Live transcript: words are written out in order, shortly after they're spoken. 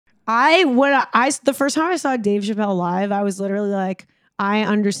The first time I saw Dave Chappelle live, I was literally like, I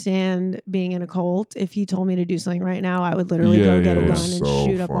understand being in a cult. If he told me to do something right now, I would literally go get a gun and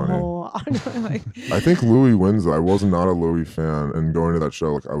shoot up a hole. I think Louis wins. I was not a Louis fan, and going to that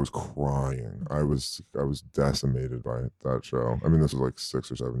show, like I was crying. I was decimated by that show. I mean, this was like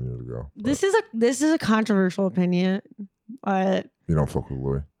 6 or 7 years ago. This is a controversial opinion, but you don't fuck with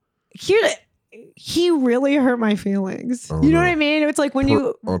Louis. He really hurt my feelings. You know what I mean? It's like when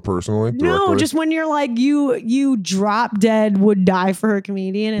you personally, directly? No, just when you're like you drop dead would die for a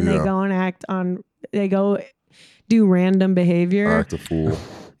comedian and they go and they go do random behavior. Act a fool.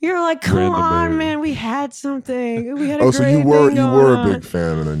 You're like, come on, man, we had something. We had a great so you were a big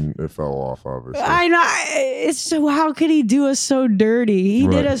fan and then it fell off, obviously. I know. It's so how could he do us so dirty? He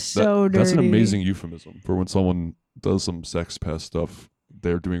did us so dirty. That's an amazing euphemism for when someone does some sex pest stuff.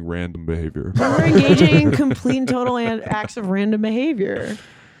 They're doing random behavior. We're engaging in complete and total acts of random behavior.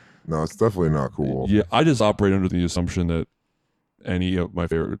 No, it's definitely not cool. Yeah, I just operate under the assumption that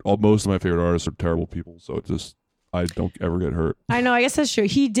most of my favorite artists are terrible people. So I don't ever get hurt. I know. I guess that's true.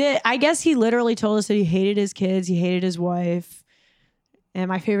 He did. I guess he literally told us that he hated his kids. He hated his wife. And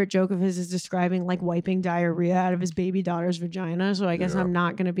my favorite joke of his is describing like wiping diarrhea out of his baby daughter's vagina. So I guess I'm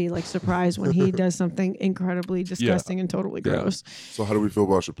not going to be like surprised when he does something incredibly disgusting and totally gross. So how do we feel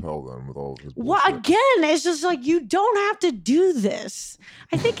about Chappelle then with all of his bullshit? Well, again, it's just like, you don't have to do this.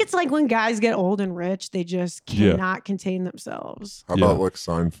 I think it's like when guys get old and rich, they just cannot contain themselves. How about like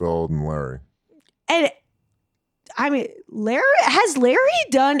Seinfeld and Larry? And I mean, has Larry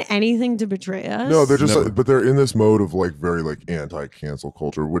done anything to betray us? No, they're just like, but they're in this mode of like very like anti-cancel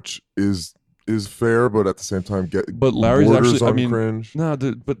culture, which is fair, but at the same time But Larry's actually, I mean, cringe. No,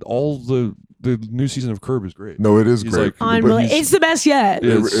 but all the new season of Curb is great. No, it is great. It's the best yet.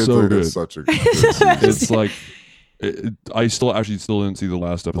 It's so good. It's such a good season. It's like I still didn't see the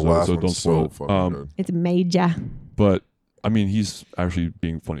last episode, so don't spoil it. It's major. But I mean, he's actually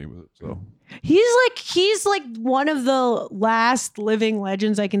being funny with it, so. He's like one of the last living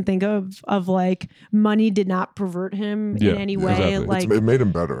legends I can think of like money did not pervert him in any way. Exactly. Like it made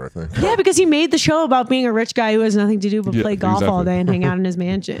him better, I think. Yeah, because he made the show about being a rich guy who has nothing to do but play golf all day and hang out in his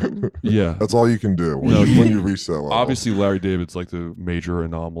mansion. Yeah. That's all you can do when you reach that level. Obviously, Larry David's like the major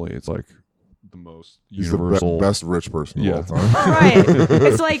anomaly. It's like the most universal. The best rich person of all time. Right.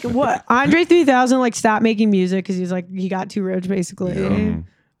 It's like what? Andre 3000 like stopped making music because he's like, he got too rich basically. Yeah.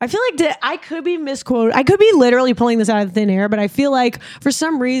 I feel like I could be misquoted. I could be literally pulling this out of thin air, but I feel like for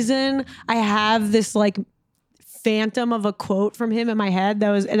some reason I have this like phantom of a quote from him in my head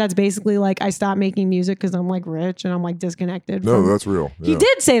that's basically like, I stopped making music because I'm like rich and I'm like disconnected. No, that's real. He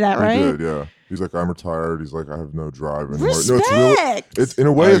did say that, right? He did, yeah. He's like, I'm retired. He's like, I have no drive anymore. Respect. No, it's in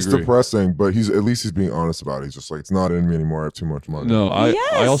a way it's depressing, but at least he's being honest about it. He's just like, it's not in me anymore. I have too much money. No,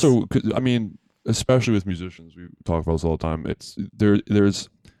 I also, I mean, especially with musicians, we talk about this all the time. There's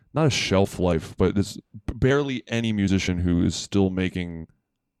not a shelf life, but there's barely any musician who is still making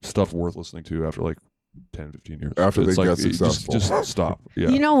stuff worth listening to after like 10, 15 years. After they get successful. Just stop. Yeah.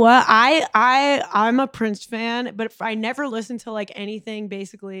 You know what? I'm a Prince fan, but I never listened to like anything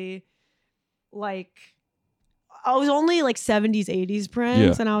basically like I was only like 70s, 80s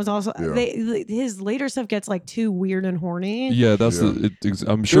Prince, and I was also his later stuff gets like too weird and horny. Yeah, that's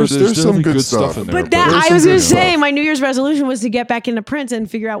I'm sure there's some good stuff in there. But I was gonna say my New Year's resolution was to get back into Prince and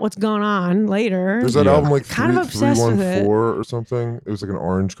figure out what's going on later. There's that album like kind of obsessed with it. 314 or something. It was like an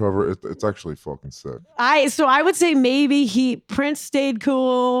orange cover. It's actually fucking sick. So I would say maybe Prince stayed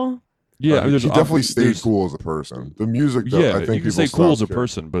cool. Yeah, I mean, he definitely stayed cool as a person. The music, though, I think you can say cool as a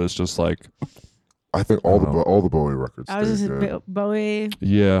person, but it's just like. I think all the Bowie records. I was just Bowie.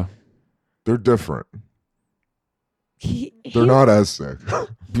 Yeah, they're different. They're not as sick.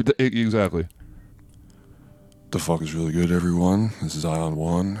 Exactly. The fuck is really good, everyone. This is Ion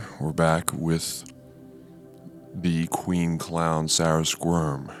One. We're back with the Queen Clown Sarah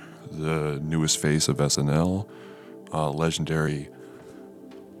Squirm, the newest face of SNL, legendary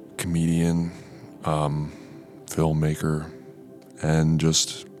comedian, filmmaker, and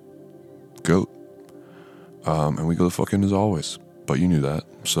just goat. And we go the fuck in as always. But you knew that.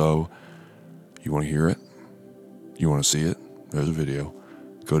 So, you want to hear it? You want to see it? There's a video.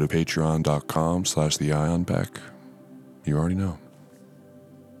 Go to patreon.com/theionpack. You already know.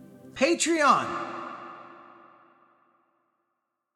 Patreon.